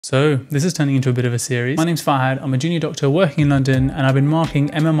So this is turning into a bit of a series. My name's Fahad, I'm a junior doctor working in London and I've been marking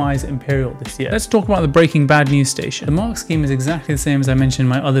MMIs at Imperial this year. Let's talk about the breaking bad news station. The mark scheme is exactly the same as I mentioned in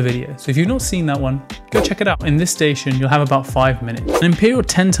my other video, so if you've not seen that one, go check it out. In this station, you'll have about 5 minutes. And Imperial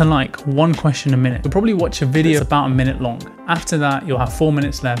tend to like 1 question a minute. You'll probably watch a video that's about a minute long. After that, you'll have 4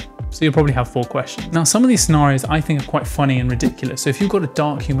 minutes left. So you'll probably have 4 questions. Now, some of these scenarios I think are quite funny and ridiculous. So if you've got a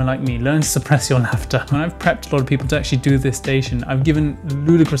dark humor like me, learn to suppress your laughter. When I've prepped a lot of people to actually do this station, I've given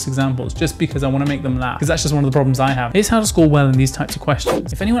ludicrous examples just because I want to make them laugh, because that's just one of the problems I have. Here's how to score well in these types of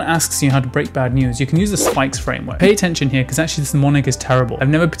questions. If anyone asks you how to break bad news, you can use the spikes framework. Pay attention here, because actually this mnemonic is terrible. I've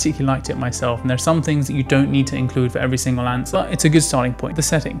never particularly liked it myself, and there are some things that you don't need to include for every single answer, but it's a good starting point. The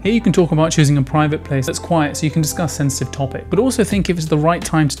setting. Here you can talk about choosing a private place that's quiet so you can discuss sensitive topics, but also think if it's the right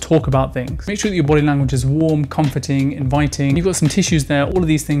time to talk about things. Make sure that your body language is warm, comforting, inviting. You've got some tissues there. All of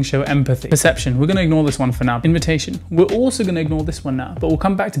these things show empathy. Perception. We're going to ignore this one for now. Invitation. We're also going to ignore this one now, but we'll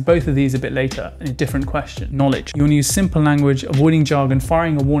come back to both of these a bit later in a different question. Knowledge. You want to use simple language, avoiding jargon,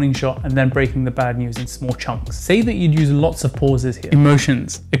 firing a warning shot, and then breaking the bad news in small chunks. Say that you'd use lots of pauses here.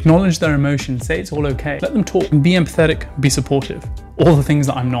 Emotions. Acknowledge their emotions. Say it's all okay. Let them talk. Be empathetic. Be supportive. All the things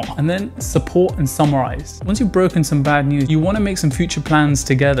that I'm not. And then support and summarize. Once you've broken some bad news, you want to make some future plans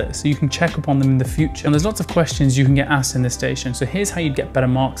together so you can check upon them in the future. And there's lots of questions you can get asked in this station, so here's how you'd get better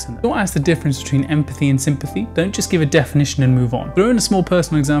marks in them. Don't ask the difference between empathy and sympathy. Don't just give a definition and move on. Throw in a small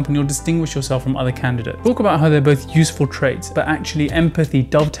personal example and you'll distinguish yourself from other candidates. Talk about how they're both useful traits, but actually empathy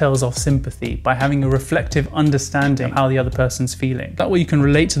dovetails off sympathy by having a reflective understanding of how the other person's feeling. That way you can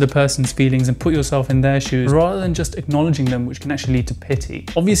relate to the person's feelings and put yourself in their shoes rather than just acknowledging them, which can actually lead to pity.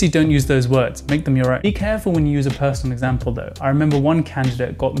 Obviously don't use those words, make them your own. Be careful when you use a personal example though. I remember one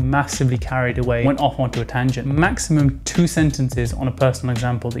candidate got massively carried away, went off onto a tangent. Maximum 2 sentences on a personal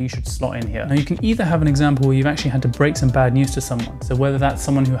example that you should slot in here. Now you can either have an example where you've actually had to break some bad news to someone. So whether that's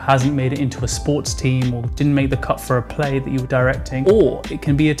someone who hasn't made it into a sports team or didn't make the cut for a play that you were directing, or it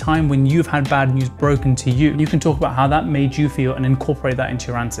can be a time when you've had bad news broken to you. You can talk about how that made you feel and incorporate that into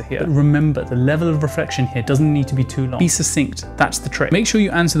your answer here. But remember, the level of reflection here doesn't need to be too long. Be succinct, that's the trick. Make sure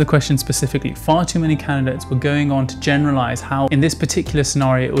you answer the question specifically. Far too many candidates were going on to generalize how in this particular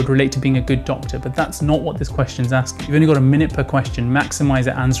scenario it would relate to being a good doctor, but that's not what this question's asking. You've only got a minute per question. Maximize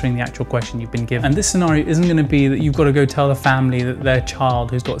it answering the actual question you've been given. And this scenario isn't going to be that you've got to go tell the family that their child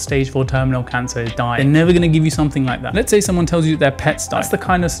who's got stage 4 terminal cancer is dying. They're never going to give you something like that. Let's say someone tells you that their pet's died. That's the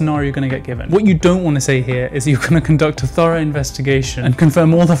kind of scenario you're going to get given. What you don't want to say here is you're going to conduct a thorough investigation and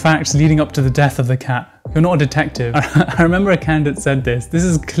confirm all the facts leading up to the death of the cat. You're not a detective. I remember a candidate said this. This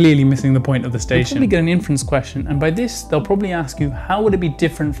is clearly missing the point of the station. You'll probably get an inference question, and by this, they'll probably ask you, how would it be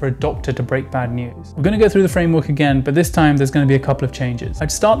different for a doctor to break bad news? We're going to go through the framework again, but this time there's going to be a couple of changes.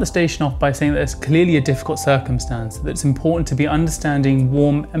 I'd start the station off by saying that it's clearly a difficult circumstance, that it's important to be understanding,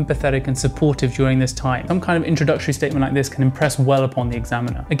 warm, empathetic, and supportive during this time. Some kind of introductory statement like this can impress well upon the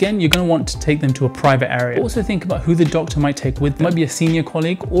examiner. Again, you're going to want to take them to a private area. Also think about who the doctor might take with them. It might be a senior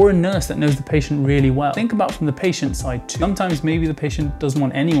colleague or a nurse that knows the patient really well. Think about from the patient side too. Sometimes maybe the patient doesn't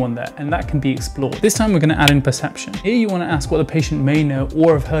want anyone there, and that can be explored. This time we're going to add in perception. Here you want to ask what the patient may know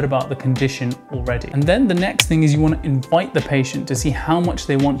or have heard about the condition already. And then the next thing is you want to invite the patient to see how much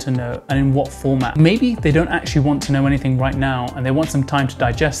they want to know and in what format. Maybe they don't actually want to know anything right now and they want some time to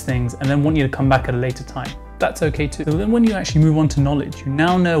digest things and then want you to come back at a later time. That's okay too. So then when you actually move on to knowledge, you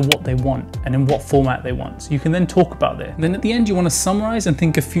now know what they want and in what format they want. So you can then talk about it. And then at the end, you want to summarize and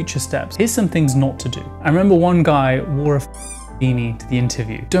think of future steps. Here's some things not to do. I remember one guy wore a beanie to the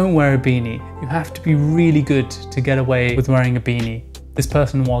interview. Don't wear a beanie. You have to be really good to get away with wearing a beanie. This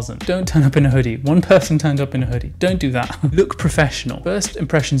person wasn't. Don't turn up in a hoodie. One person turned up in a hoodie. Don't do that. Look professional. First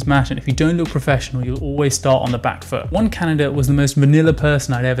impressions matter, and if you don't look professional, you'll always start on the back foot. One candidate was the most vanilla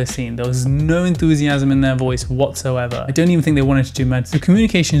person I'd ever seen. There was no enthusiasm in their voice whatsoever. I don't even think they wanted to do medicine. The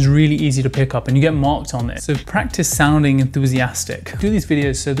communication is really easy to pick up and you get marked on it. So practice sounding enthusiastic. Do these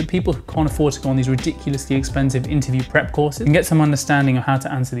videos so that people who can't afford to go on these ridiculously expensive interview prep courses can get some understanding of how to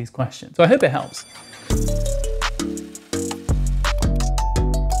answer these questions. So I hope it helps.